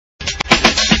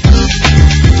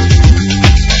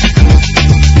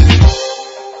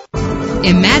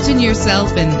Imagine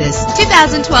yourself in this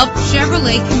 2012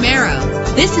 Chevrolet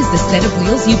Camaro. This is the set of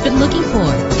wheels you've been looking for.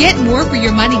 Get more for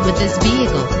your money with this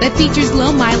vehicle that features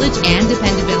low mileage and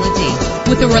dependability.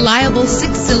 With a reliable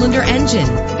 6-cylinder engine,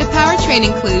 the powertrain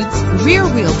includes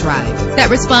rear-wheel drive that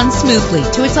responds smoothly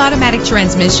to its automatic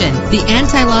transmission. The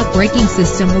anti-lock braking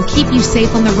system will keep you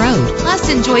safe on the road. Plus,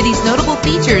 enjoy these notable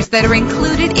features that are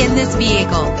included in this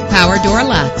vehicle: power door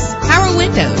locks, power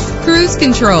windows, cruise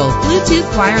control, Bluetooth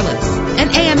wireless,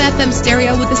 an AM/FM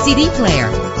stereo with a CD player,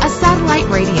 a satellite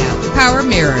radio, power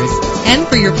mirrors. And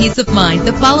for your peace of mind,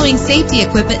 the following safety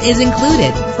equipment is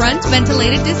included: front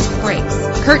ventilated disc brakes,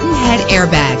 curtain head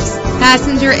airbags,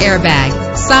 passenger airbag,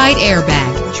 side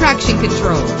airbag, traction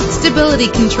control, stability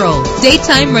control,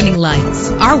 daytime running lights.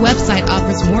 Our website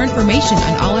offers more information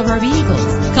on all of our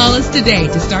vehicles. Call us today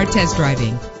to start test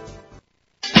driving.